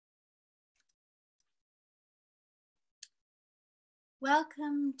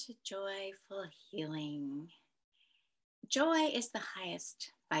Welcome to Joyful Healing. Joy is the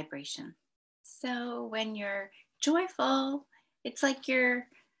highest vibration. So when you're joyful, it's like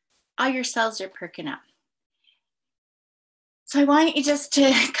all your cells are perking up. So I want you just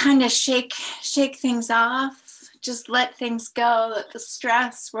to kind of shake things off. Just let things go. Let the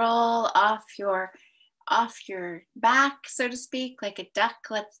stress roll off your back, so to speak, like a duck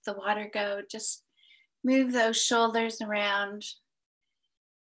lets the water go. Just move those shoulders around.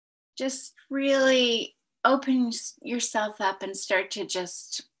 Just really open yourself up and start to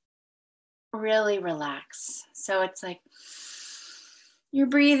just really relax. So it's like you're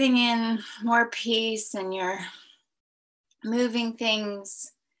breathing in more peace and you're moving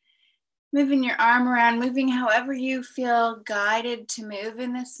things, moving your arm around, moving however you feel guided to move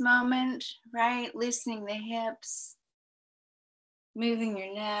in this moment, right? Loosening the hips, moving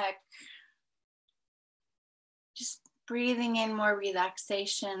your neck, just breathing in more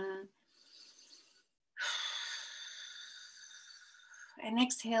relaxation. And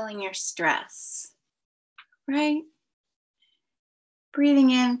exhaling your stress, right? Breathing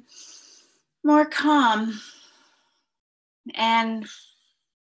in more calm and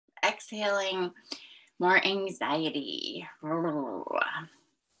exhaling more anxiety.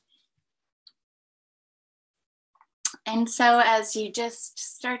 And so as you just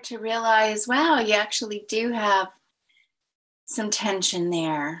start to realize, wow, you actually do have some tension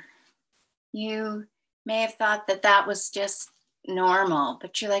there. You may have thought that that was just normal,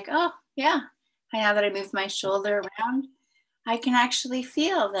 but you're like, oh yeah, now that I move my shoulder around, I can actually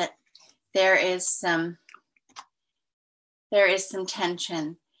feel that there is some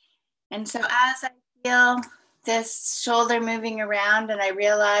tension. And so as I feel this shoulder moving around and I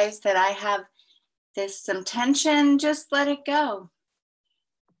realize that I have some tension, just let it go.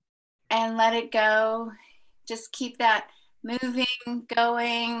 And let it go. Just keep that moving,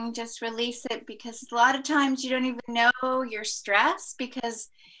 going, just release it, because a lot of times you don't even know you're stressed because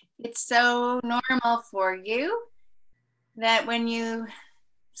it's so normal for you that when you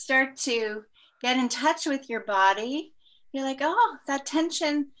start to get in touch with your body, you're like, oh, that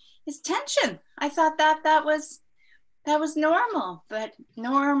tension is tension. I thought that was normal, but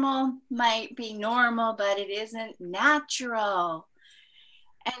normal might be normal, but it isn't natural.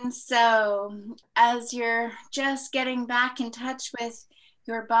 And so as you're just getting back in touch with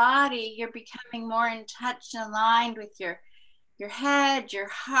your body, you're becoming more in touch and aligned with your head, your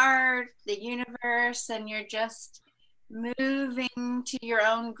heart, the universe, and you're just moving to your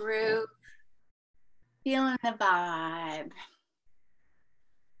own groove, feeling the vibe.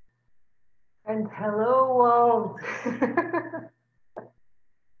 And hello, world. Yes,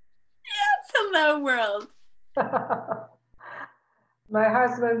 hello, world. My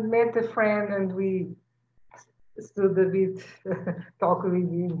husband met a friend and we stood a bit talking with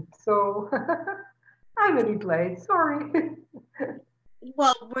him. So I'm a bit late, sorry.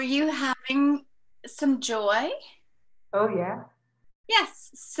 Well, were you having some joy? Oh, yeah.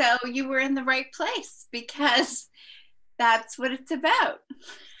 Yes, so you were in the right place because that's what it's about,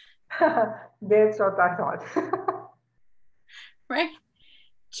 That's what I thought. right?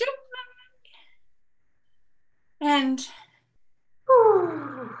 And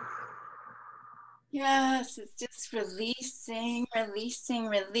yes, it's just releasing,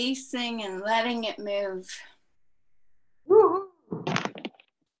 and letting it move.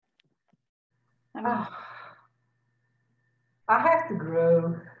 I have to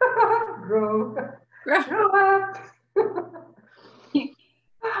grow. Grow up.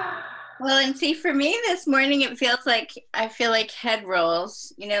 Well, and see, for me this morning, it feels like I feel like head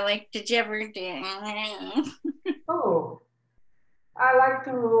rolls. You know, like, did you ever do? Oh, I like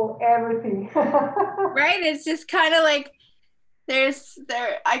to roll everything. Right? It's just kind of like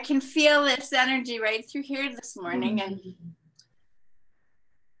I can feel this energy right through here this morning. And,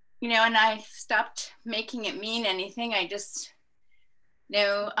 you know, and I stopped making it mean anything. I just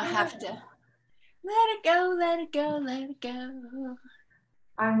know I have to let it go, let it go, let it go.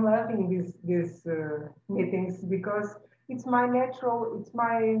 I'm loving these meetings because it's my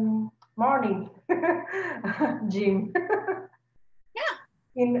morning gym. Yeah.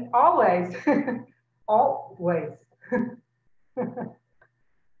 In always, always,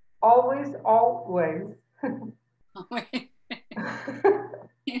 always, always.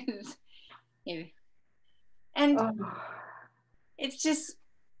 And Oh. it's just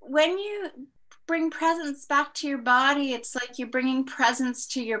when you bring presence back to your body, it's like you're bringing presence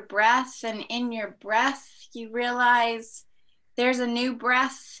to your breath, and in your breath you realize there's a new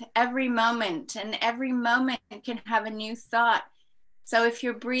breath every moment, and every moment can have a new thought. So if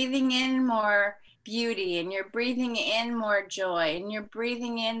you're breathing in more beauty, and you're breathing in more joy, and you're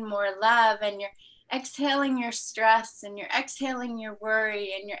breathing in more love, and you're exhaling your stress, and you're exhaling your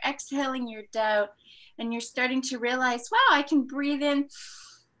worry, and you're exhaling your doubt, and you're starting to realize, wow, I can breathe in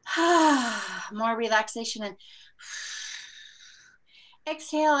more relaxation, and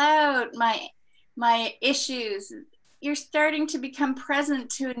exhale out my issues. You're starting to become present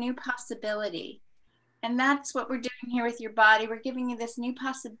to a new possibility. And that's what we're doing here with your body. We're giving you this new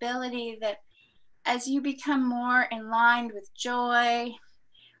possibility that as you become more in line with joy,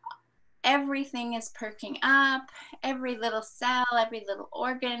 everything is perking up. Every little cell, every little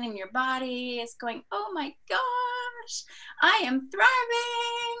organ in your body is going, oh my gosh, I am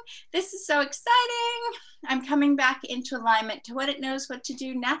thriving. This is so exciting. I'm coming back into alignment to what it knows what to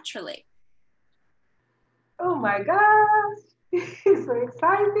do naturally. Oh my gosh, it's so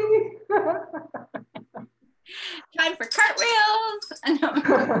exciting. Time for cartwheels.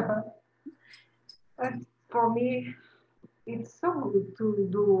 And for me, it's so good to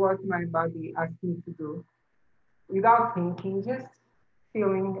do what my body asks me to do without thinking, just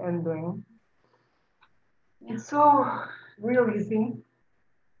feeling and doing. Yeah. It's so releasing.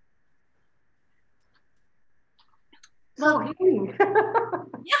 So healing.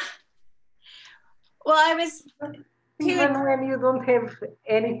 Yeah. Well, I was even when you don't have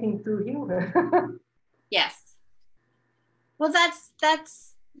anything to heal. Yes. Well,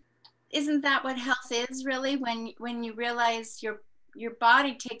 that's isn't that what health is really? When you realize your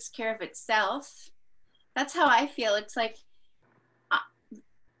body takes care of itself. That's how I feel. It's like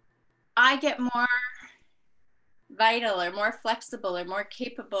I get more vital or more flexible or more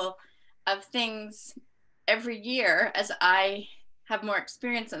capable of things every year as I have more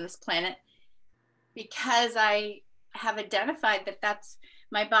experience on this planet, because I have identified that that's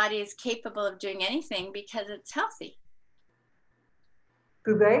my body is capable of doing anything because it's healthy.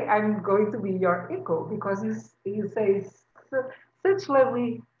 Today I'm going to be your echo because you say such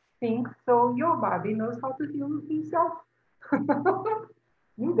lovely things, so your body knows how to heal himself.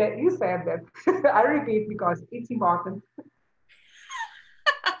 You said that. I repeat because it's important.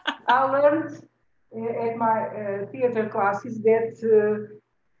 I learned at my theater classes that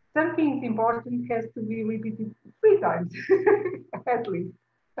something important has to be repeated 3 times at least.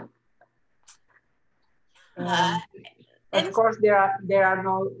 Of course, there are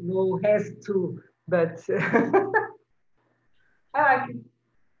no has to, but I like it.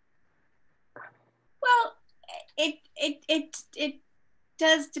 Well, it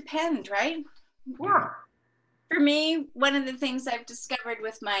does depend, right? Yeah. For me, one of the things I've discovered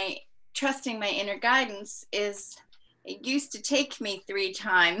with my trusting my inner guidance is it used to take me 3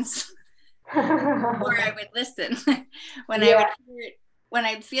 times before I would listen. When I would hear it, when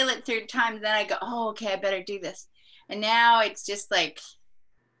I'd feel it 3rd time, then I go, oh, okay, I better do this. And now it's just like,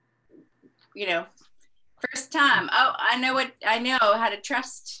 you know, first time, oh, I know how to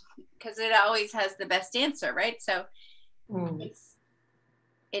trust, because it always has the best answer, right? So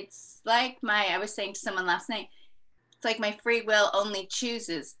it's like I was saying to someone last night, it's like my free will only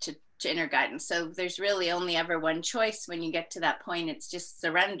chooses to inner guidance. So there's really only ever one choice when you get to that point. It's just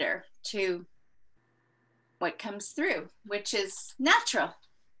surrender to what comes through, which is natural.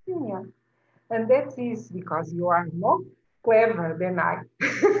 Yeah. And that is because you are more clever than I.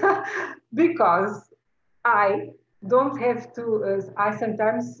 Because I don't have to, I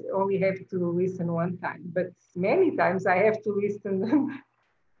sometimes only have to listen 1 time, but many times I have to listen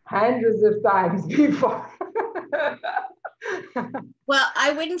hundreds of times before. Well,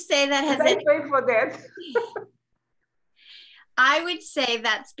 I wouldn't say that has any... pay for that. I would say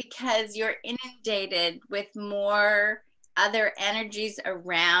that's because you're inundated with more other energies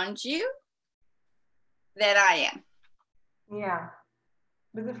around you than I am. Yeah.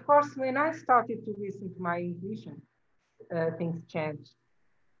 But of course, when I started to listen to my intuition, things changed.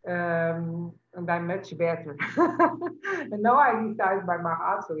 And I'm much better. And now I decide by my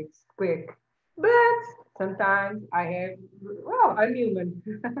heart, so it's quick. But sometimes I have, well, I'm human.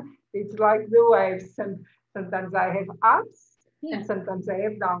 It's like the waves. Sometimes I have ups and sometimes I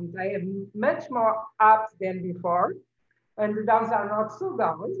have downs. I have much more ups than before, and the downs are not so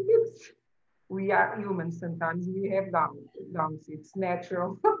downs. We are humans. Sometimes we have downs. It's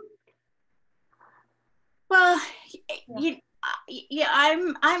natural. Well,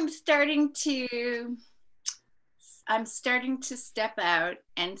 I'm starting to step out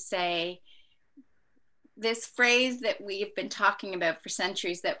and say this phrase that we've been talking about for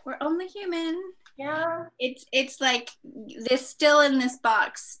centuries, that we're only human. Yeah. It's like this still in this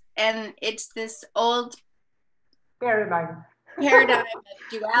box, and it's this old paradigm of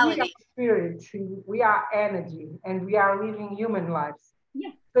duality. We are spirit, we are energy, and we are living human lives.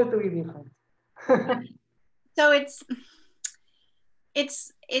 Yeah. Totally different. So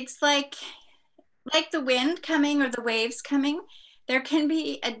it's like the wind coming or the waves coming. There can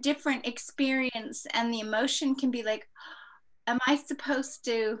be a different experience, and the emotion can be like, am I supposed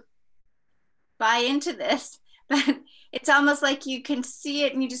to buy into this? But it's almost like you can see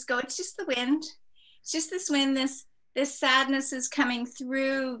it and you just go, it's just the wind. It's just this wind, this sadness is coming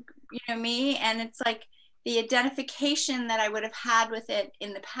through, me. And it's like the identification that I would have had with it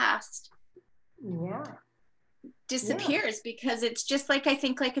in the past disappears, because it's just like, I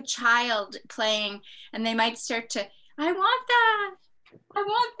think like a child playing, and they might start to, I want that, I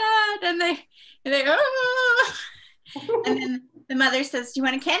want that. And they oh. And then the mother says, do you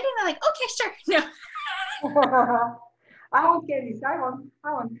want a candy? And they're like, okay, sure. No. I want candies. I want.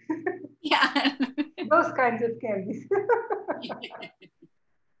 Yeah. Those kinds of candies.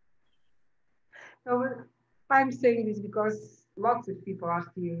 No, I'm saying this because lots of people are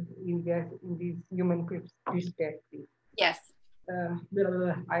still in this human perspective. Yes. I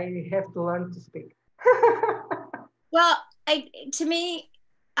have to learn to speak. Well, to me,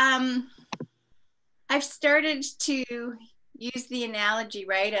 I've started to use the analogy,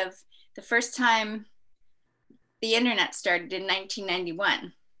 right, of the first time the internet started in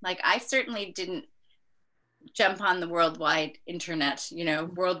 1991. Like, I certainly didn't jump on the worldwide internet,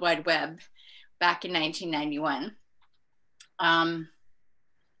 World Wide Web back in 1991. I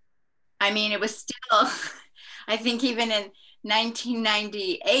mean, it was still, I think even in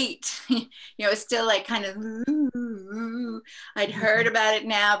 1998, it was still like kind of, ooh, I'd heard about it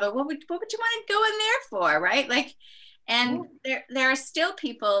now, but what would you want to go in there for, right? Like, and there are still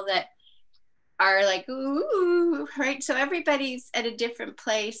people that are like, ooh, right? So everybody's at a different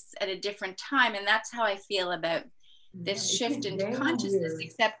place at a different time, and that's how I feel about this shift into consciousness,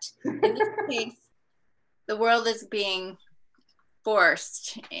 except in this case, the world is being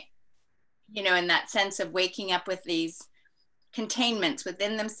forced, in that sense of waking up with these containments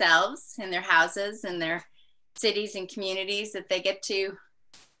within themselves, in their houses, in their cities and communities, that they get to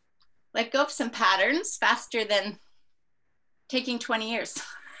let go of some patterns faster than taking 20 years.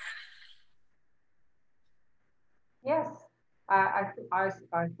 Yes, I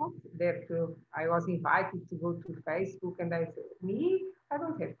thought that I was invited to go to Facebook, and I said, me, I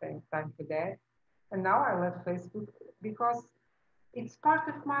don't have time for that. And now I love Facebook because it's part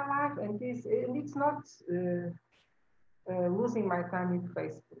of my life, and it's not losing my time with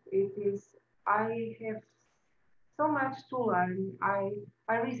Facebook. It is, I have so much to learn. I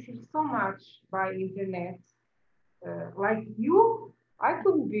receive so much by internet. Like you, I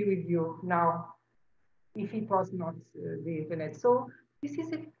couldn't be with you now if it was not the internet. So this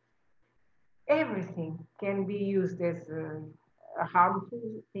is everything can be used as a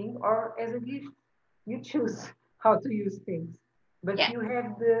harmful thing or as a gift. You choose how to use things, but Yeah. you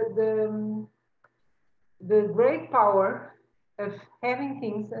have the great power of having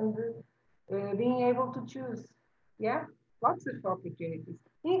things and being able to choose. Yeah, lots of opportunities,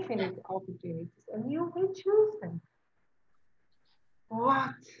 infinite opportunities, and you will choose them.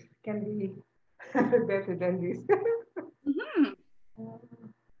 What can be better than this? Mm-hmm.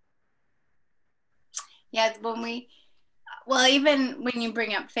 Yeah, even when you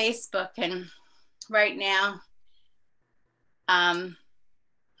bring up Facebook, and right now,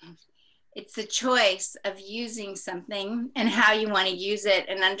 it's the choice of using something and how you want to use it,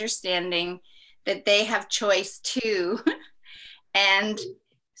 and understanding that they have choice too. And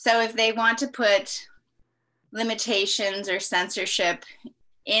so if they want to put limitations or censorship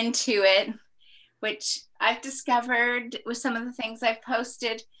into it, which I've discovered with some of the things I've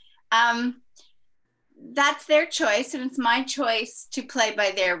posted, that's their choice, and it's my choice to play by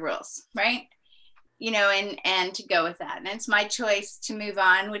their rules, right? And to go with that. And it's my choice to move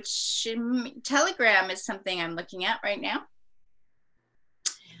on, which Telegram is something I'm looking at right now.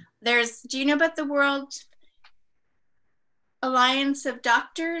 Do you know about the World Alliance of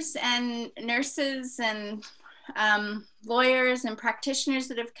Doctors and Nurses and lawyers and practitioners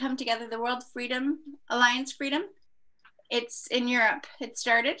that have come together, the World Alliance Freedom? It's in Europe. It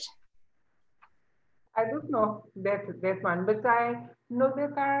started. I don't know that one, but I know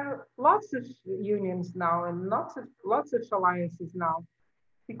that there are lots of unions now and lots of alliances now,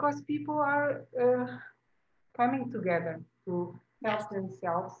 because people are coming together to help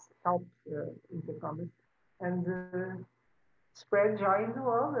themselves, help in the comments, and spread joy in the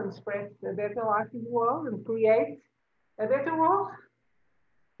world, and spread a better life in the world, and create a better world.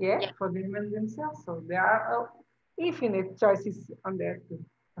 Yeah. For them and themselves. So there are infinite choices on there too.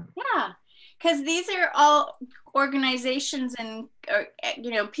 Yeah, because these are all organizations and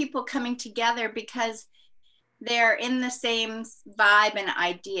people coming together because they're in the same vibe and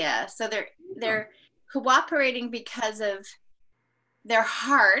idea. So they're cooperating because of their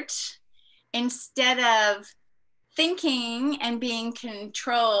heart instead of thinking and being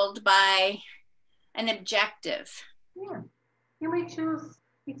controlled by an objective. Yeah, you may choose.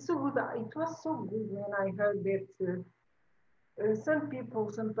 It's so good. It was so good when I heard that some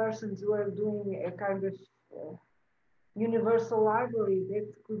people, some persons were doing a kind of universal library that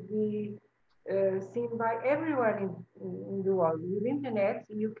could be seen by everyone in the world. With internet,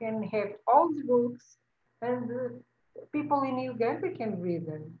 you can have all the books, and people in Uganda can read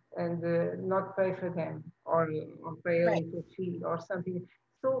them and not pay for them, or pay a Right. little fee or something.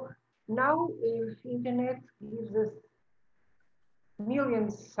 So now internet gives us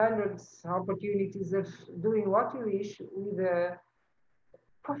millions, hundreds opportunities of doing what you wish with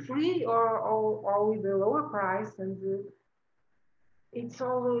for free or with a lower price, and it's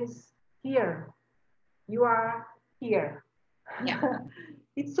always here. You are here. Yeah.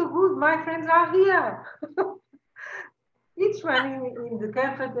 It's so good. My friends are here. Each one in the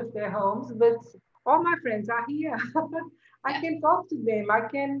comfort of their homes, but all my friends are here. I Yeah. can talk to them. I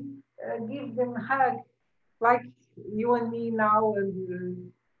can give them a hug, like you and me now, and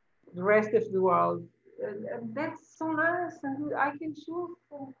the rest of the world. And that's so nice. And I can choose.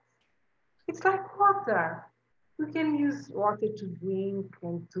 It's like water. We can use water to drink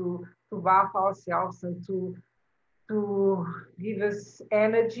and to bath ourselves and to give us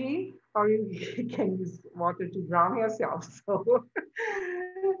energy, or you can use water to drown yourself. So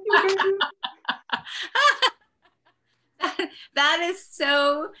you can do. That is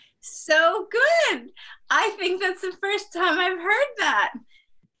so, so good. I think that's the first time I've heard that.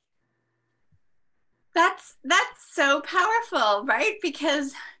 That's so powerful, right?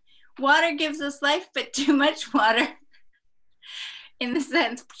 Because water gives us life, but too much water, in the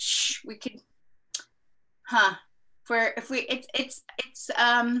sense, we could, for if we,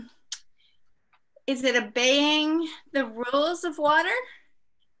 is it obeying the rules of water?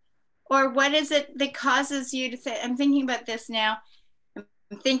 Or what is it that causes you to think? I'm thinking about this now. I'm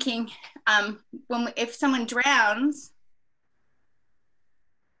thinking if someone drowns,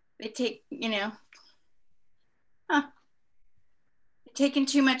 they take, they're taking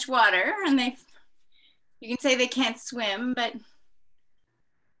too much water, and you can say they can't swim, but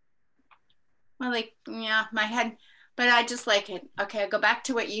well, like, yeah, my head, but I just like it. Okay, I'll go back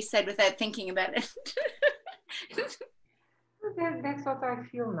to what you said without thinking about it. That's what I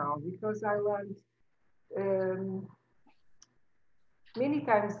feel now, because I learned many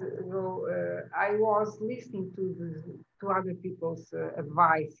times ago. I was listening to other people's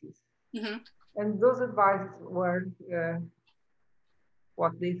advices, Mm-hmm. and those advices were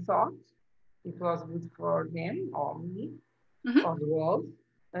what they thought it was good for them or me, Mm-hmm. or the world,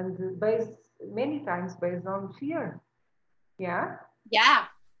 and based many times based on fear. Yeah. Yeah.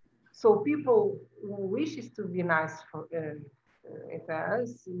 So people who wishes to be nice for at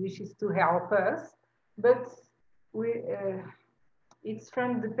us, wishes to help us, but we it's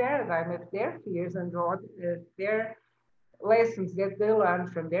from the paradigm of their fears and what their lessons that they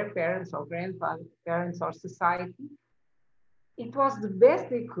learned from their parents or grandparents or society. It was the best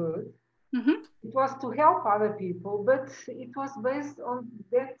they could. Mm-hmm. It was to help other people, but it was based on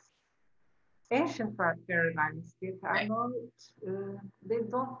that ancient paradigms that are Right. not, they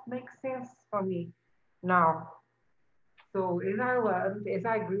don't make sense for me now. So as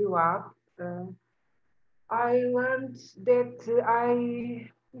I grew up, I learned that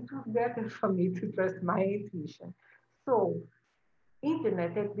it was better for me to trust my intuition. So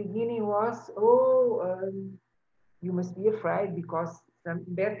internet at the beginning was, you must be afraid because some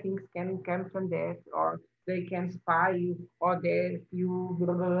bad things can come from that, or they can spy you, or that you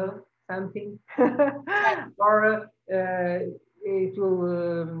blah, blah, blah, something, Right. or it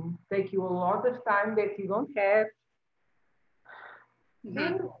will take you a lot of time that you don't have. Mm-hmm.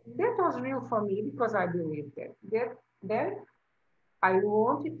 Then that was real for me because I believed that. Then I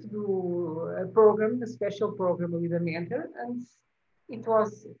wanted to do a program, a special program with a mentor, and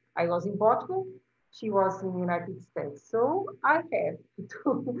I was in Portugal, she was in the United States. So I had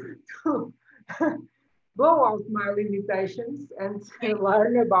to blow out my limitations and Right.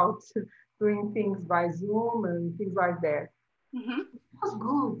 learn about doing things by Zoom and things like that. Mm-hmm. It was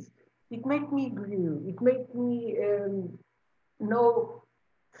good. It made me grow. It made me know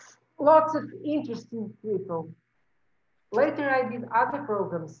lots of interesting people. Later, I did other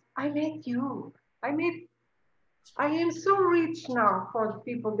programs. I met you. I met. I am so rich now for the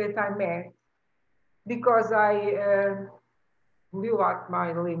people that I met because I blew out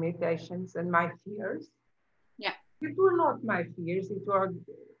my limitations and my fears. Yeah. It were not my fears; it were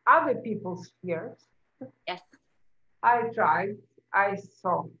other people's fears. Yes. I tried. I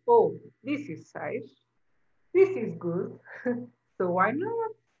saw, oh, this is safe, this is good, so why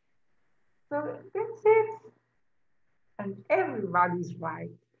not? So that's it. And everybody's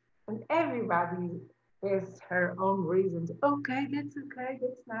right. And everybody has her own reasons. Okay, that's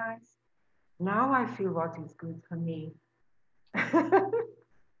nice. Now I feel what is good for me.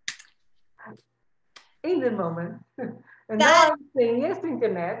 In the moment. And now That I'm saying yes to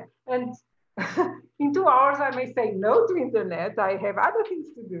internet. And in 2 hours, I may say no to internet. I have other things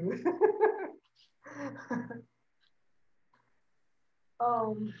to do.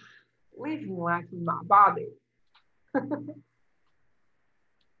 um, living life in my body.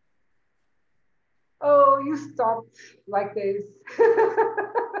 Oh, you stopped like this.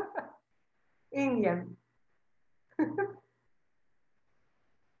 Indian.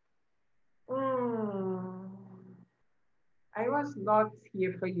 Mm, I was not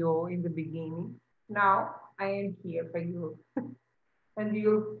here for you in the beginning. Now I am here for you. And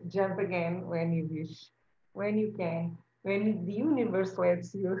you'll jump again when you wish, when you can, when the universe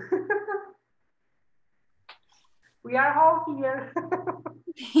lets you. We are all here.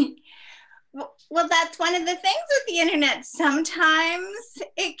 well, that's one of the things with the internet. Sometimes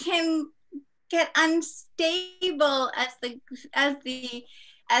it can get unstable, as the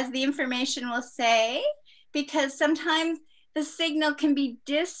as the information will say, because sometimes the signal can be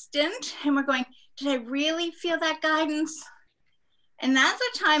distant and we're going, did I really feel that guidance? And that's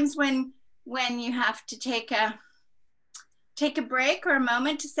at times when you have to take a break or a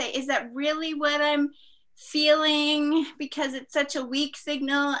moment to say, is that really what I'm feeling? Because it's such a weak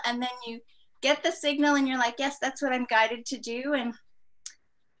signal, and then you get the signal and you're like, yes, that's what I'm guided to do. And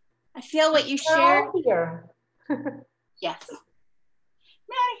I feel what you We're shared. all here. Yes.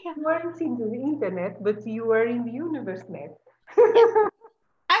 You weren't in the internet, but you were in the universe net. And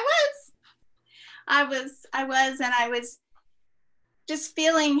I was just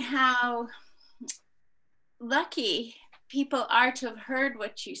feeling how lucky people are to have heard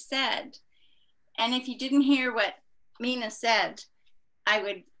what you said. And if you didn't hear what Mena said, I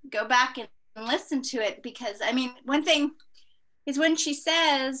would go back and listen to it, because I mean, one thing is when she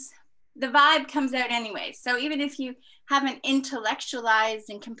says, the vibe comes out anyway. So even if you haven't intellectualized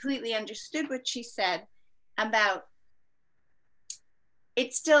and completely understood what she said about,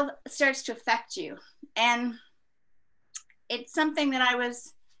 it still starts to affect you. And it's something that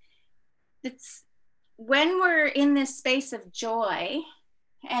it's when we're in this space of joy,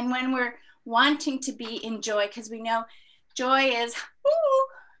 and when we're wanting to be in joy, because we know joy is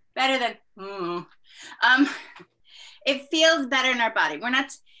better than it feels better in our body. We're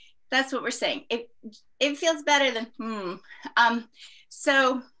not, that's what we're saying. It feels better than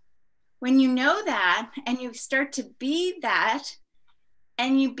so when you know that and you start to be that,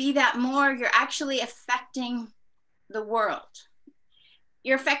 and you be that more, you're actually affecting the world.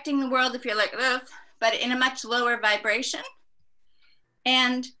 You're affecting the world if you're like this, but in a much lower vibration.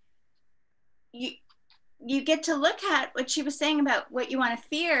 And you get to look at what she was saying about what you want to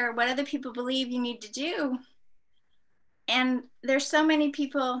fear, what other people believe you need to do. And there's so many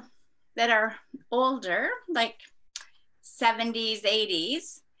people that are older, like 70s,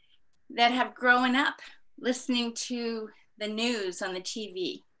 80s, that have grown up listening to the news on the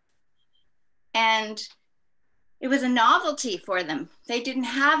TV. And it was a novelty for them. They didn't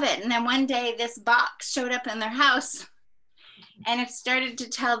have it. And then one day this box showed up in their house and it started to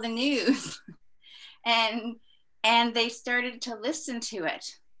tell the news. and they started to listen to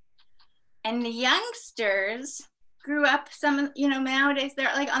it. And the youngsters grew up, nowadays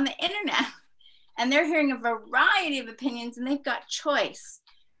they're like on the internet and they're hearing a variety of opinions and they've got choice.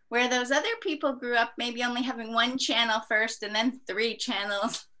 Where those other people grew up maybe only having one channel first, and then 3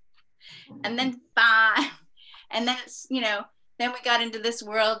 channels, and then 5. And then it's, then we got into this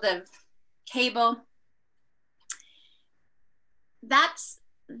world of cable. That's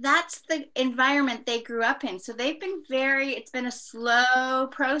the environment they grew up in. So they've been it's been a slow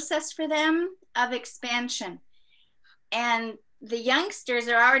process for them of expansion. And the youngsters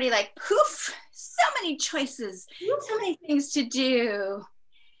are already like, poof, so many choices, so many things to do.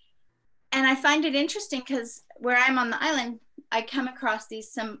 And I find it interesting because where I'm on the island, I come across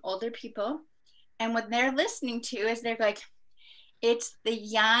some older people, and what they're listening to is they're like, it's the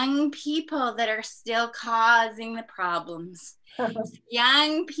young people that are still causing the problems. It's the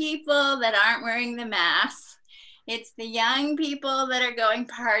young people that aren't wearing the masks. It's the young people that are going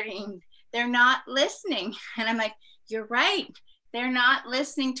partying. They're not listening. And I'm like, you're right. They're not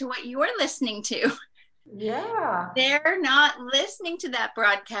listening to what you're listening to. Yeah. They're not listening to that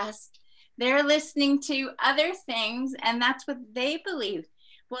broadcast. They're listening to other things, and that's what they believe.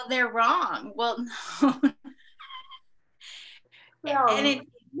 Well, they're wrong. Well, no. And Well, it,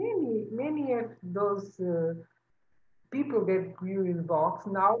 many of those people that grew in the box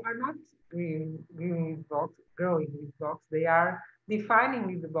now are not growing with box, growing with box. They are defining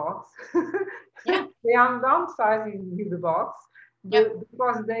with the box. yeah, They are downsizing with the box, yep,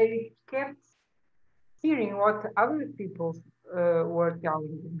 because they kept hearing what other people were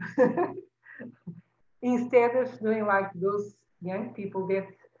telling them instead of doing like those young people that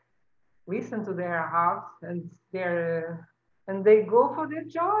listen to their heart and they go for their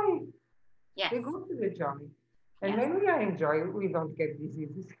joy. yes, They go for their joy. And yes, when we are in joy, we don't get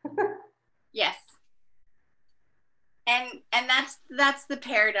diseases. yes. And that's the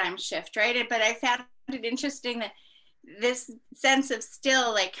paradigm shift, right? But I found it interesting that this sense of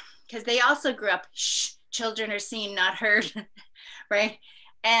still, like, because they also grew up, shh, children are seen, not heard, right?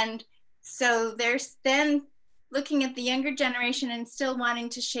 And so there's then looking at the younger generation and still wanting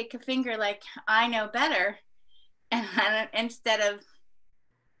to shake a finger like I know better, and instead of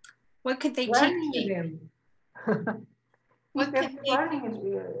what could they teach Learning with me? them. What Instead could of they learning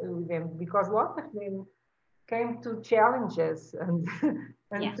with them, because a lot of them came to challenges and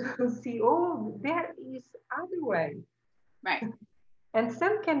yeah, and to see, oh, there is other way. right, And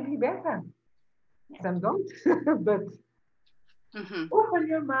some can be better, yeah, some don't. But mm-hmm. open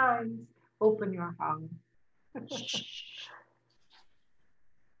your minds, open your heart.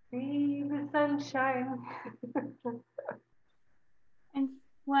 See the sunshine. And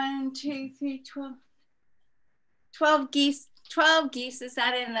 1, 2, 3, 12. 12 geese, 12 geese. Is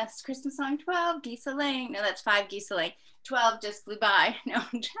that in this Christmas song? 12 geese a laying. No, that's 5 geese a laying. 12 just flew by. No, da,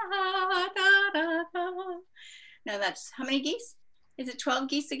 da, da, da. No, that's how many geese? Is it 12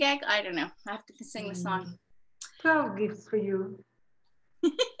 geese a gag? I don't know. I have to sing the song. 12 gifts for you.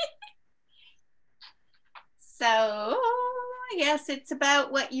 So, yes, it's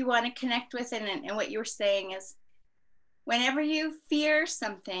about what you want to connect with. And what you were saying is whenever you fear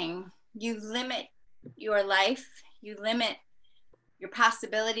something, you limit your life, you limit your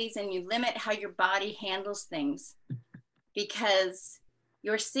possibilities, and you limit how your body handles things because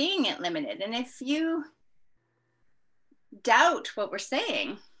you're seeing it limited. And if you doubt what we're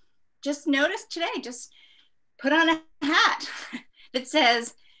saying, just notice today, just put on a hat that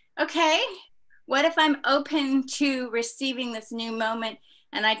says, okay, what if I'm open to receiving this new moment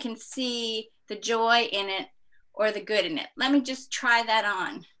and I can see the joy in it or the good in it? Let me just try that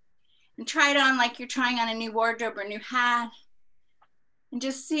on, and try it on like you're trying on a new wardrobe or a new hat, and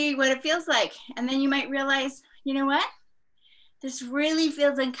just see what it feels like. And then you might realize, you know what? This really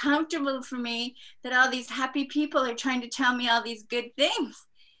feels uncomfortable for me that all these happy people are trying to tell me all these good things.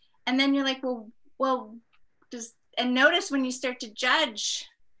 And then you're like, well, and notice when you start to judge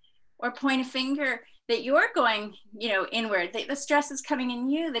or point a finger that you're going, inward, that the stress is coming in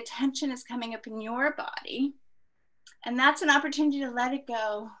you, the tension is coming up in your body. And that's an opportunity to let it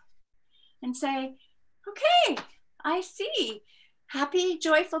go and say, okay, I see. Happy,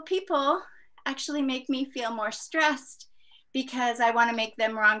 joyful people actually make me feel more stressed because I want to make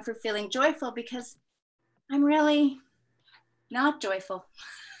them wrong for feeling joyful because I'm really not joyful.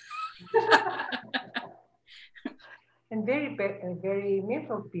 And very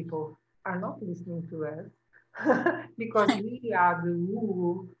mental people are not listening to us because we are the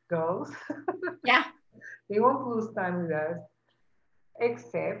woo girls. Yeah. They won't lose time with us,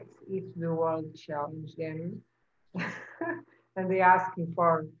 except if the world challenge them and they asking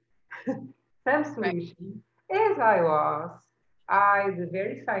for some Right. solution. As I, the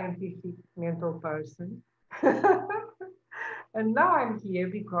very scientific mental person, and now I'm here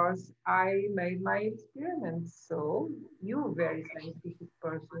because I made my experiments. So you very scientific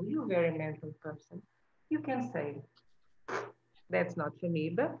person, you very mental person, you can say that's not for me,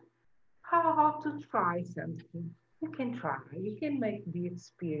 but how about to try something? You can try, you can make the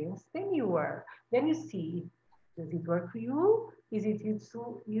experience, then you see, does it work for you? Is it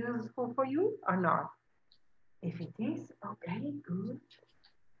useful for you or not? If it is, okay, good.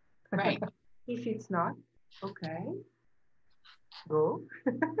 Right. If it's not, okay, go.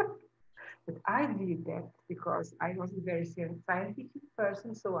 But I did that because I was a very scientific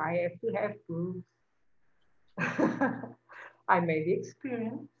person, so I have to have proofs. I made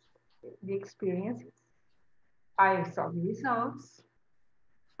the experiences. I saw the results.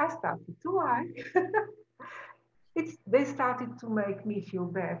 I started to like. They started to make me feel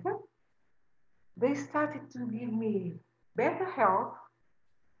better. They started to give me better health,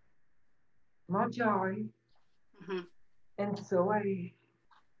 more joy. Mm-hmm. And so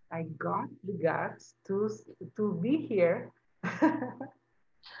I got the guts to be here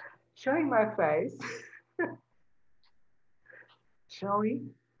showing my face, showing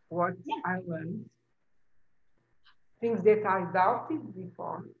what Yeah. I want. things that I doubted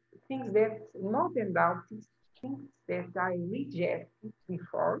before, things that not doubted, things that I rejected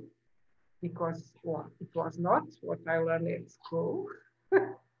before because well, it was not what I learned at school.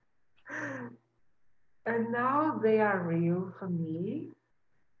 And now they are real for me.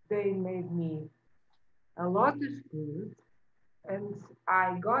 They made me a lot of good. And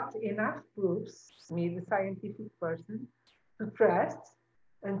I got enough proofs, me, the scientific person, to trust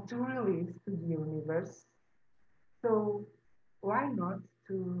and to release to the universe. So why not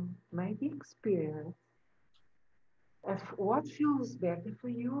to maybe experience of what feels better for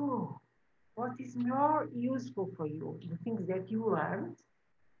you? What is more useful for you? The things that you learned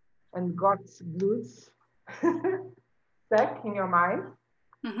and got good stuck in your mind.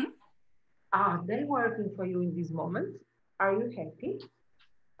 Mm-hmm. Are they working for you in this moment? Are you happy?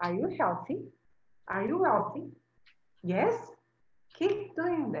 Are you healthy? Are you wealthy? Yes? Keep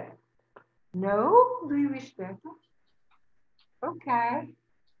doing that. No? Do you wish better? Okay.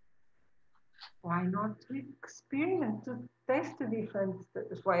 Why not to experiment, to taste a different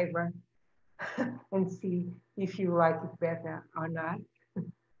flavor and see if you like it better or not?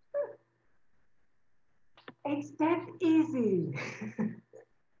 It's that easy.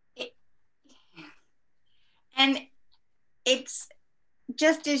 It, and it's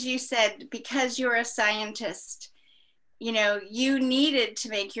just as you said, because you're a scientist, you know, you needed to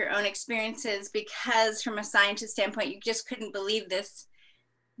make your own experiences because from a scientist standpoint, you just couldn't believe this,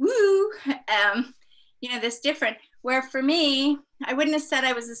 woo, you know, this different. Where for me, I wouldn't have said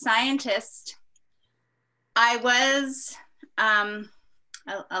I was a scientist. I was, I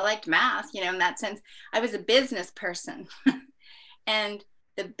liked math, you know, in that sense. I was a business person. And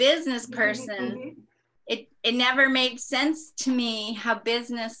the business person, it never made sense to me how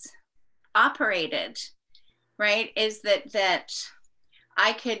business operated, right? Is that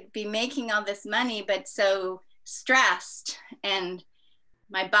I could be making all this money, but so stressed, and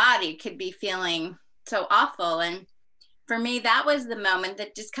my body could be feeling so awful. And for me, that was the moment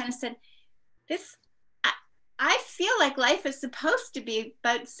that just kind of said, this, I feel like life is supposed to be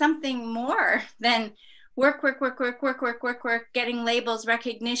about something more than work, work, work, work, work, work, work, work, getting labels,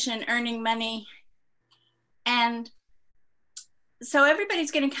 recognition, earning money. And so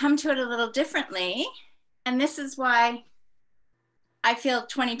everybody's going to come to it a little differently. And this is why I feel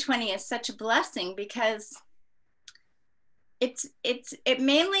 2020 is such a blessing, because it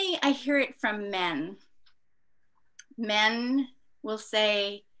mainly, I hear it from men. Men will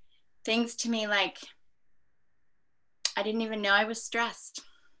say things to me like, I didn't even know I was stressed.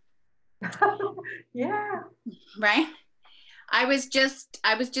 Yeah. Right? I was just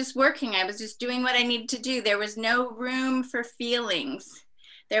working. I was just doing what I needed to do. There was no room for feelings.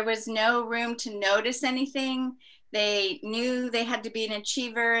 There was no room to notice anything. They knew they had to be an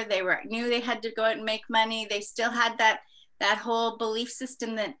achiever. They knew they had to go out and make money. They still had that whole belief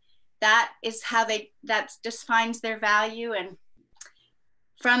system that is how that defines their value. And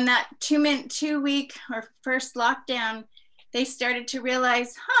from that 2-week or first lockdown, they started to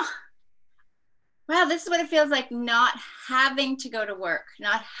realize, wow, this is what it feels like not having to go to work,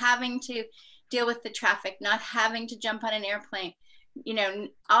 not having to deal with the traffic, not having to jump on an airplane, you know,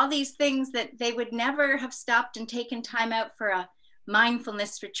 all these things that they would never have stopped and taken time out for a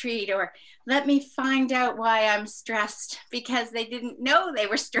mindfulness retreat, or let me find out why I'm stressed, because they didn't know they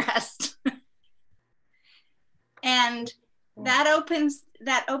were stressed. And that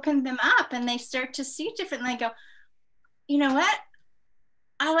opened them up, and they start to see differently. They go, you know what?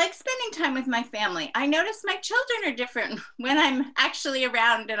 I like spending time with my family. I notice my children are different when I'm actually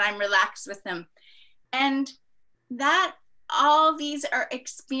around and I'm relaxed with them. And that all these are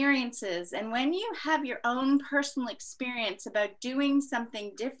experiences. And when you have your own personal experience about doing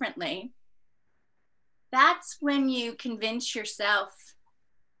something differently, that's when you convince yourself,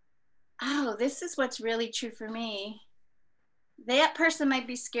 oh, this is what's really true for me. That person might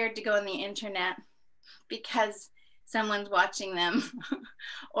be scared to go on the internet because someone's watching them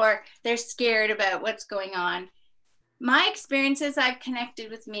or they're scared about what's going on. My experiences, I've connected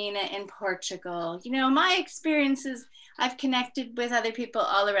with Mena in Portugal. You know, my experiences, I've connected with other people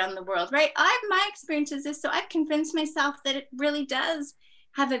all around the world, right? My experiences is so I've convinced myself that it really does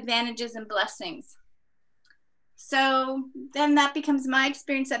have advantages and blessings. So then that becomes my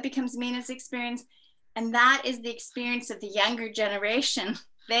experience, that becomes Mena's experience. And that is the experience of the younger generation.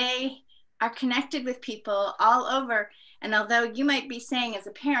 They are connected with people all over. And although you might be saying as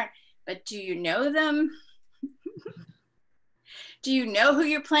a parent, but do you know them? Do you know who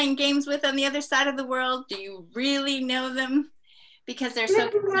you're playing games with on the other side of the world? Do you really know them? Because they're so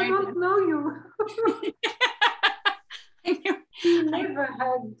concerned. I don't know you. I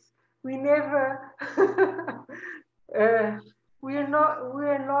know. We never Uh, we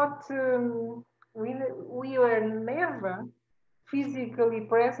were never physically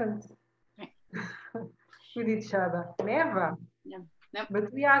present Right. with each other, never. No. Nope.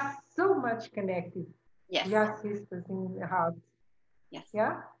 But we are so much connected. Yes. We are sisters in the heart. Yes.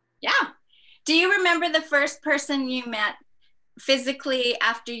 Yeah. Yeah. Do you remember the first person you met physically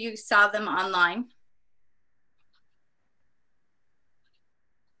after you saw them online?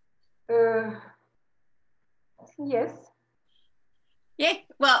 Yes. Yeah.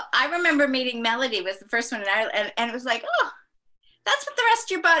 Well, I remember meeting Melody was the first one, and it was like, oh, that's what the rest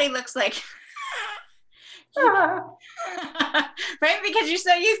of your body looks like. Right? Because you're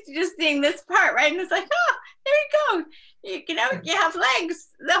so used to just seeing this part, right? And it's like, oh, there you go. You know, you have legs,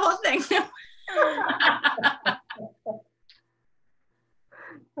 the whole thing.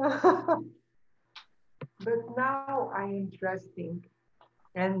 But now I am trusting,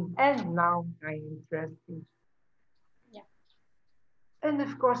 and now I am trusting. Yeah. And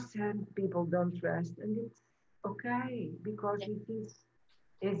of course, some people don't trust, and it's okay because Yeah. it is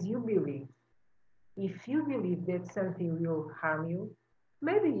as you believe. If you believe that something will harm you,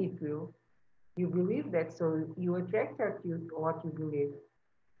 maybe it will. You believe that, so you attract what you believe.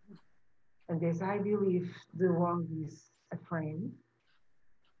 And as I believe the world is a friend,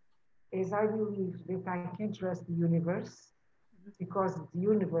 as I believe that I can trust the universe, because the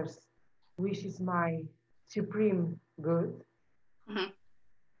universe wishes my supreme good, Mm-hmm.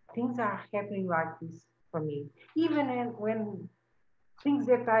 things are happening like this for me. Even when things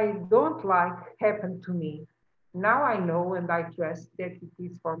that I don't like happen to me, now I know and I trust that it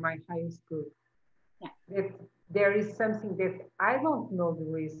is for my highest good. Yeah. That there is something that I don't know the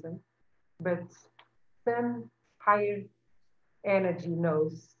reason, but some higher energy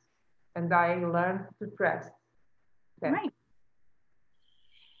knows, and I learn to trust that. Right.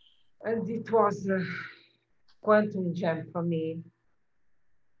 And it was a quantum jump for me.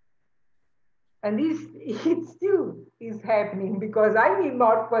 And this it still is happening because I need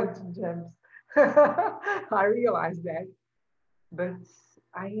more quantum jumps. I realize that. But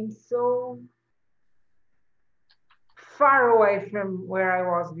I am so far away from where I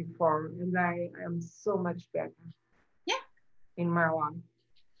was before, and I am so much better. Yeah. In my life.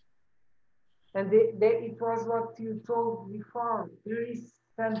 And it was what you told before. There is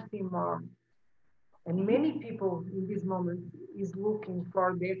something more. And Mm-hmm. many people in this moment is looking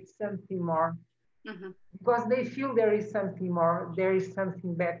for that something more Mm-hmm. because they feel there is something more, there is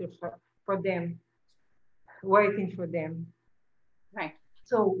something better for them, waiting for them. Right.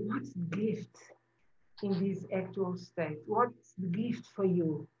 So, what's the gift in this actual state? What's the gift for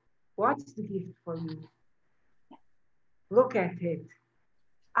you? What's the gift for you? Look at it,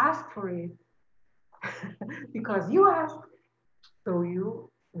 ask for it, because you ask, so you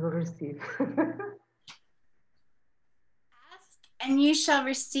will receive. Ask and you shall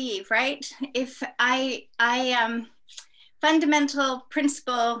receive, right? If fundamental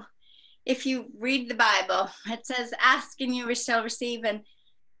principle, if you read the Bible, it says ask and you shall receive.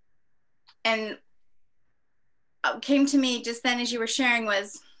 And came to me just then as you were sharing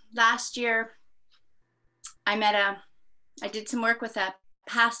was last year I did some work with a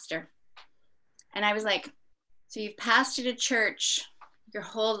pastor, and I was like, so you've pastored a church your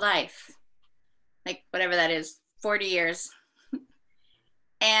whole life, like whatever that is, 40 years.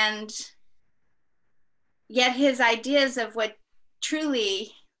 And yet his ideas of what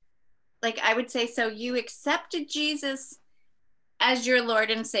truly, like I would say, so you accepted Jesus as your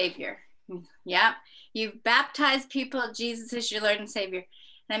Lord and Savior. Yeah. You've baptized people, Jesus is your Lord and Savior.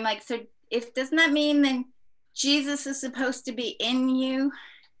 And I'm like, so if doesn't that mean then Jesus is supposed to be in you?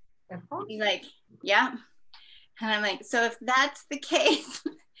 He's like, yeah. And I'm like, so if that's the case,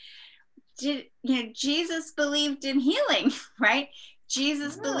 Jesus believed in healing, right?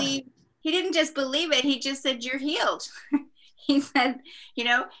 Jesus believed, he didn't just believe it, he just said, you're healed. He said,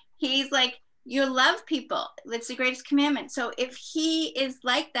 he's like, you love people. That's the greatest commandment. So if he is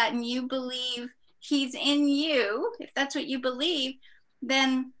like that and you believe he's in you, if that's what you believe,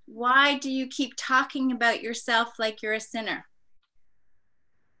 then why do you keep talking about yourself like you're a sinner?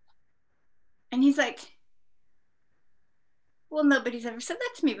 And he's like, well, nobody's ever said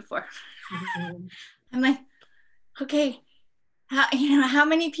that to me before. Mm-hmm. I'm like, okay, how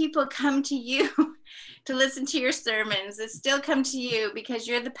many people come to you to listen to your sermons that still come to you because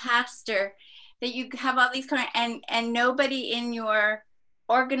you're the pastor, that you have all these and nobody in your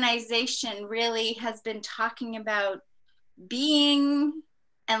organization really has been talking about being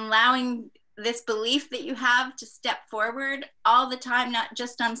and allowing this belief that you have to step forward all the time, not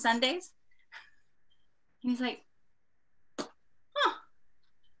just on Sundays? And he's like, huh,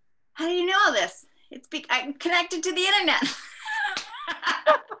 how do you know all this? I'm connected to the internet.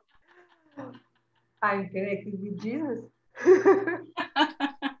 I'm connected with Jesus.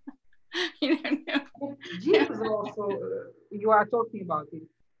 You don't know. Jesus also, you are talking about it.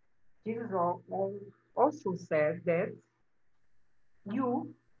 Jesus also said that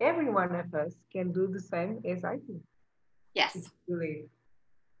you, every one of us, can do the same as I do. Yes. If you believe.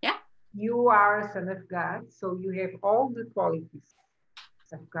 Yeah. You are a son of God, so you have all the qualities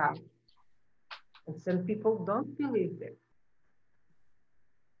of God. And some people don't believe that.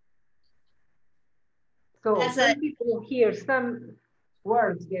 So some people hear some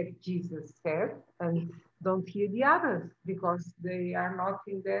words that Jesus said and don't hear the others because they are not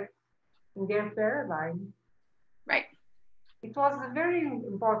in their paradigm. Right. It was a very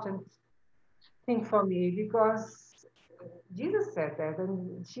important thing for me because Jesus said that,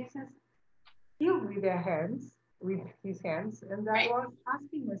 and Jesus healed with his hands, and I was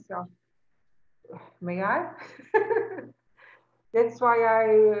asking myself, may I? That's why I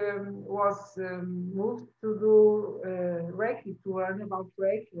was moved to do Reiki, to learn about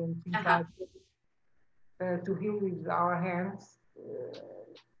Reiki and things like that, to heal with our hands.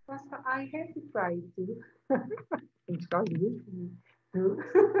 Because I had to try it too. It was good for me too.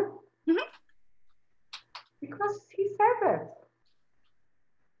 Because he said that.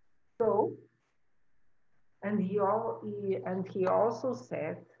 So, and he also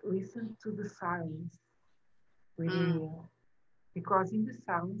said, listen to the silence within you. Because in the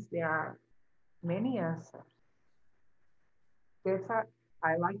silence there are many answers. That's why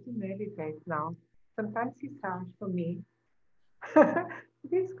I like to meditate now. Sometimes it sounds for me.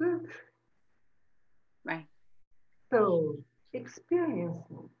 It's good. Right. So experience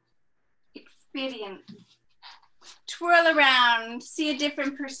me. Experience. Twirl around, see a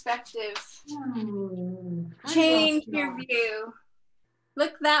different perspective. Change your view.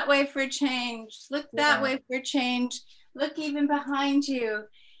 Look that way for change. Look that way for change. Look even behind you.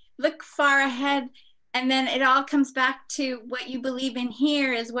 Look far ahead. And then it all comes back to what you believe in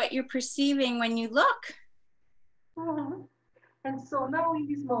here is what you're perceiving when you look. And so now in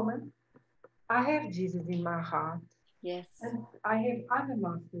this moment, I have Jesus in my heart. Yes. And I have other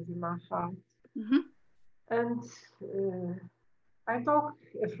masters in my heart. And I talk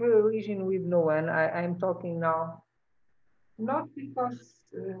of religion with no one. I'm talking now, not because,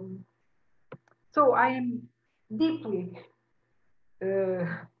 so I am deeply,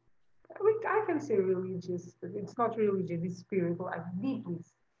 I can say religious, but it's not religious, it's spiritual. I'm deeply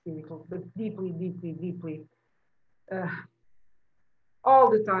spiritual, but deeply, deeply, deeply. All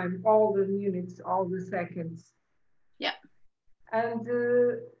the time, all the minutes, all the seconds. Yeah. And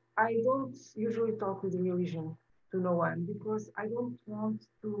I don't usually talk with religion to no one because I don't want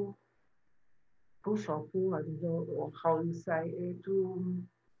to push or pull, I don't know or how you say,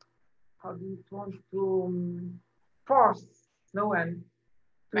 how do you want to force no one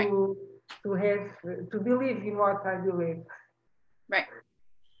to have to believe in what I believe. Right.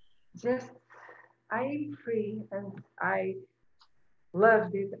 Just I am free and I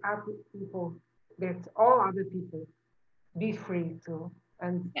love that other people, that all other people be free too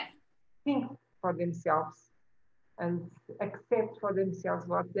and think for themselves and accept for themselves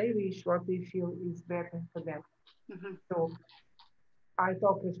what they wish, what they feel is better for them. So I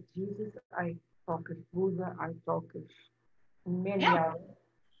talk of Jesus, I talk of Buddha, I talk of many others.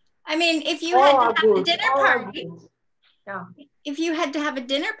 I mean, if you had to have a dinner party, if you had to have a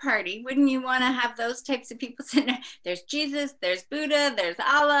dinner party, wouldn't you want to have those types of people sitting there? There's Jesus, there's Buddha, there's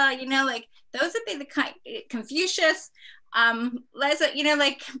Allah, you know, like those would be the kind, Confucius, you know,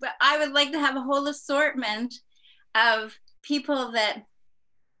 like, but I would like to have a whole assortment of people that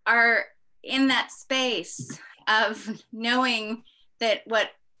are in that space of knowing that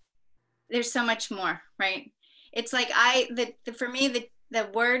there's so much more, right? It's like for me, the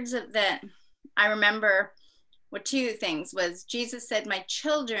words that I remember were two things. Was Jesus said, my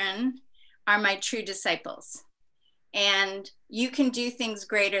children are my true disciples, and you can do things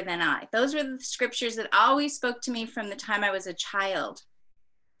greater than I. Those were the scriptures that always spoke to me from the time I was a child.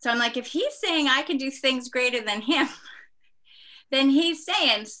 So I'm like, if he's saying I can do things greater than him, then he's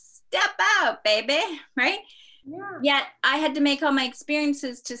saying, step out, baby, right? Yeah. Yet I had to make all my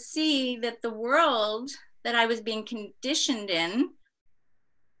experiences to see that the world that I was being conditioned in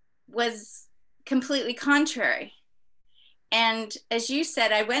was completely contrary. And as you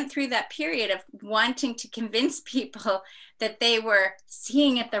said, I went through that period of wanting to convince people that they were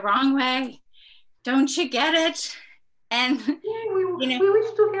seeing it the wrong way. Don't you get it? And we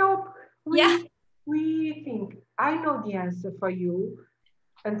wish to help. We think I know the answer for you.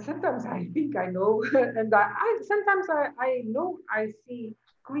 And sometimes I think I know, and I sometimes I know I see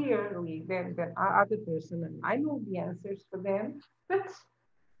clearly than other person, and I know the answers for them, but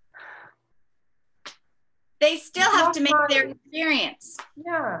They still it's have not to make their my, experience.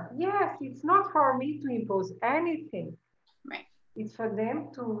 yeah, yes, it's not for me to impose anything. Right. It's for them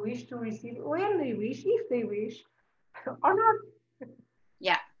to wish to receive when they wish, if they wish, or not.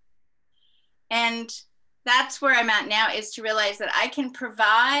 Yeah. And that's where I'm at now, is to realize that I can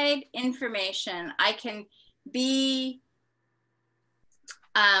provide information. I can be,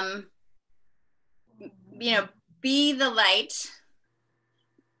 um, be the light,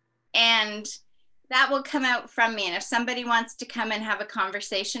 and that will come out from me. And if somebody wants to come and have a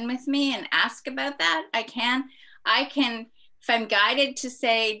conversation with me and ask about that, I can. If I'm guided to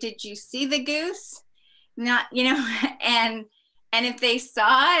say, did you see the goose? Not, and if they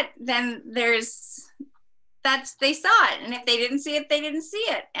saw it, then they saw it. And if they didn't see it, they didn't see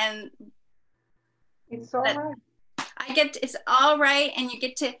it. And It's all right. it's all right. And you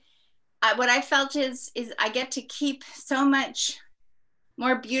get to, what I felt is I get to keep so much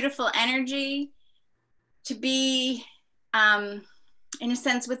more beautiful energy to be, in a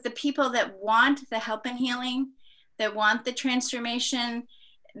sense, with the people that want the help and healing, that want the transformation.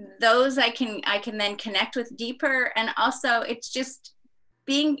 Those I can then connect with deeper. And also it's just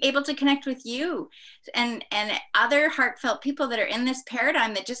being able to connect with you and other heartfelt people that are in this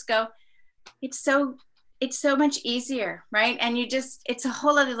paradigm that just go, it's so much easier, right? And it's a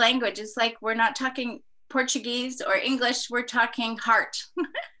whole other language. It's like we're not talking Portuguese or English, we're talking heart.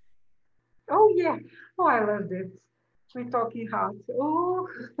 Oh yeah. Oh, I love that. We're talking heart. Oh,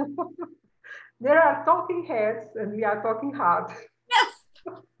 there are talking heads and we are talking heart. Yes.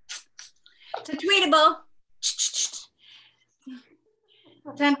 It's a tweetable.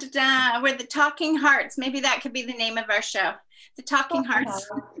 Dun, dun, dun. We're the Talking Hearts. Maybe that could be the name of our show. The Talking Hearts.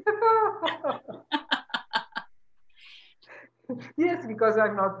 Yes, because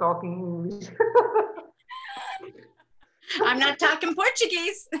I'm not talking English. I'm not talking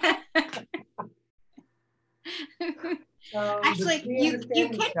Portuguese. Actually, you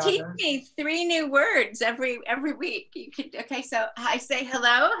can teach me 3 new words every week. You could. Okay, so I say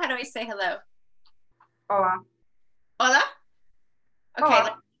hello. How do I say hello? Hola. Hola. Okay.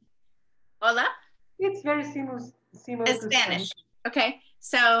 Hola. Hola. It's very similar to Spanish. Okay,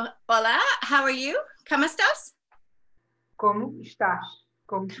 so hola. How are you? ¿Cómo estás? ¿Cómo estás?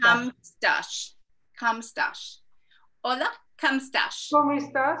 ¿Cómo estás? ¿Cómo estás? Hola. ¿Cómo estás? ¿Cómo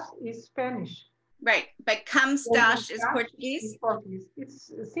estás is Spanish. Right, but ¿cómo estás is Portuguese? Is Portuguese.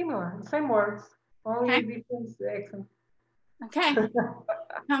 It's similar, same words, only a different accent. Okay.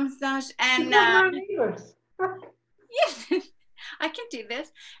 ¿Cómo estás? And neighbors. Yes, I can do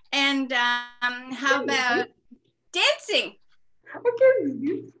this. And how about dancing? I can do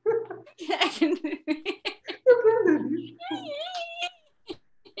this. I can do You can do this.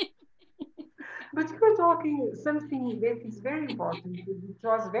 But you're talking something that is very important. It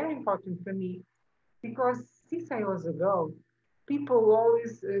was very important for me because since I was a girl, people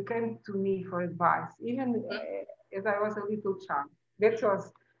always came to me for advice, even as I was a little child. That's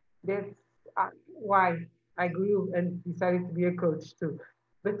why I grew and decided to be a coach too.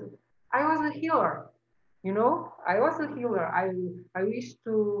 But I was a healer, I was a healer. I wish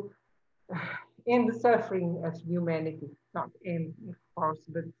to end the suffering of humanity, not end, of course,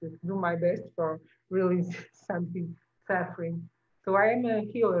 but to do my best for really something suffering. So I am a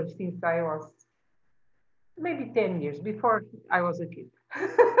healer since I was maybe 10 years before I was a kid.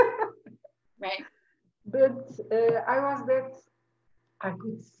 Right. But I was that I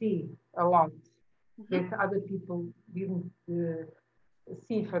could see a lot that other people didn't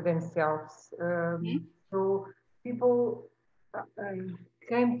see for themselves. So people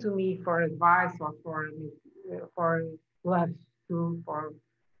came to me for advice or for love too, for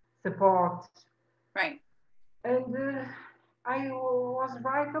support. Right. And I was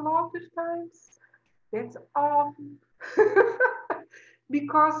right a lot of times. That's awful.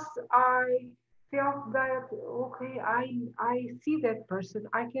 Because I felt that, okay, I see that person,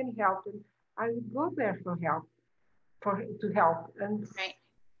 I can help them. I would go there for help, to help. And right.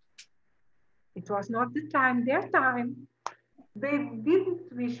 It was not their time. They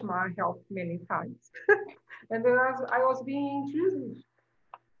didn't wish my help many times. And I was being intrusive.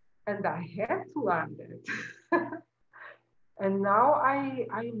 And I had to learn that. And now I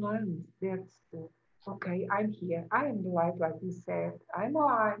learned that, okay, I'm here. I am alive, like you said. I'm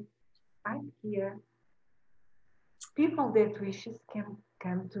alive. I'm here. People that wishes can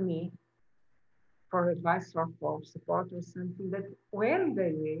come to me for advice or for support or something, that when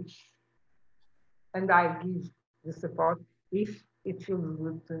they wish, and I give the support, if it feels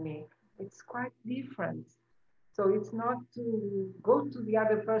good to me, it's quite different. So it's not to go to the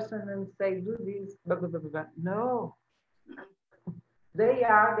other person and say, do this, blah, blah, blah, blah, blah. No, they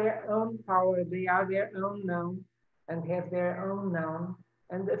are their own power, they are their own known and have their own known.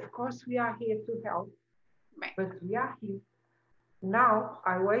 And of course, we are here to help, Right. but we are here. Now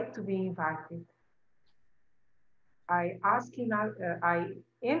I wait to be invited. I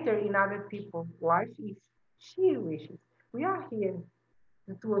enter in other people's life if she wishes. We are here,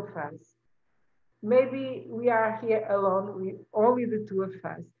 the two of us. Maybe we are here alone, only the two of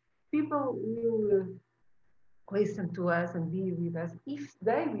us. People will listen to us and be with us. If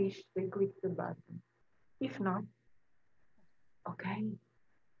they wish, they click the button. If not, okay.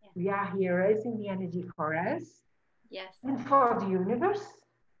 Yeah. We are here raising the energy for us. Yes. And for the universe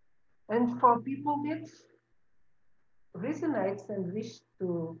and for people that resonates and wish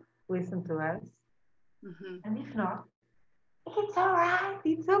to listen to us. Mm-hmm. And if not, it's all right.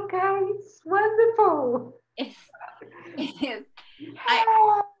 It's okay. It's wonderful. It is.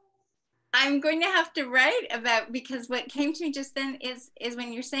 Yeah. I'm going to have to write about, because what came to me just then is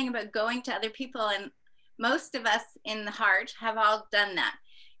when you're saying about going to other people, and most of us in the heart have all done that.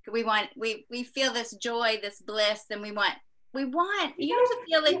 We feel this joy, this bliss, and we want you to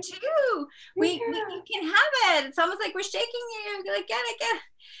feel it too. You can have it. It's almost like we're shaking you, like get it.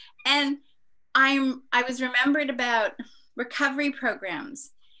 And I was remembered about recovery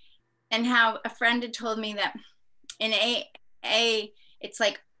programs, and how a friend had told me that in AA it's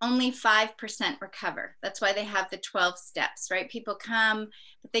like only 5% recover. That's why they have the 12 steps, right? People come,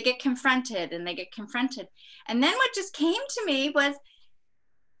 but they get confronted and they get confronted. And then what just came to me was,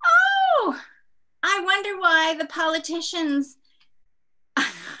 oh, I wonder why the politicians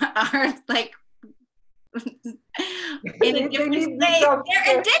are like in a different state.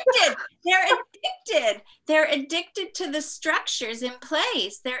 They're addicted. They're addicted to the structures in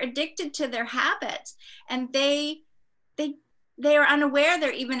place. They're addicted to their habits, and they are unaware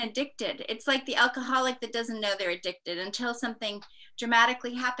they're even addicted. It's like the alcoholic that doesn't know they're addicted until something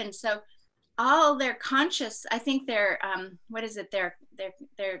dramatically happens. So all their conscious, I think their what is it? Their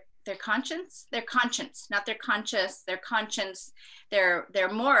conscience, not their conscious, their conscience, their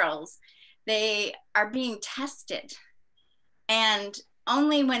morals, they are being tested. And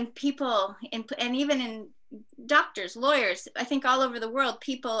only when people and even in doctors, lawyers, I think all over the world,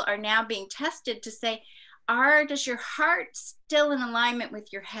 people are now being tested to say, does your heart still in alignment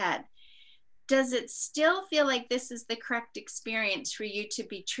with your head? Does it still feel like this is the correct experience for you to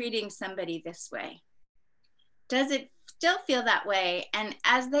be treating somebody this way? Does it still feel that way? And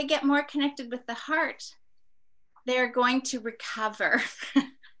as they get more connected with the heart, they're going to recover.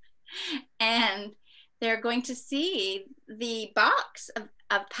 And they're going to see the box of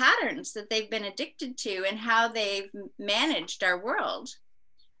patterns that they've been addicted to and how they've managed our world.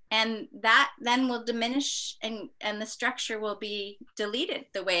 And that then will diminish, and the structure will be deleted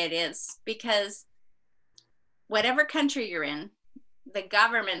the way it is, because whatever country you're in, the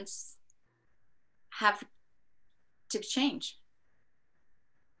governments have to change.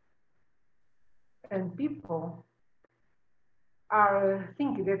 And people are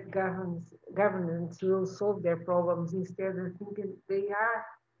thinking that governments will solve their problems instead of thinking they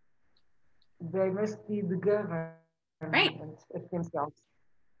must be the government of themselves.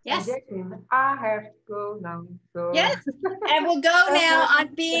 Yes. Jacqueline, I have to go now. So. Yes, and we'll go now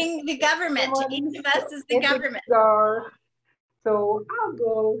on being the government. Each of us is the government. So I'll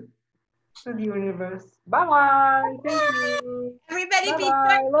go to the universe. Bye-bye. Thank you. Everybody be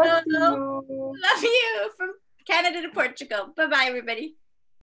careful. Love you from Canada to Portugal. Bye-bye, everybody.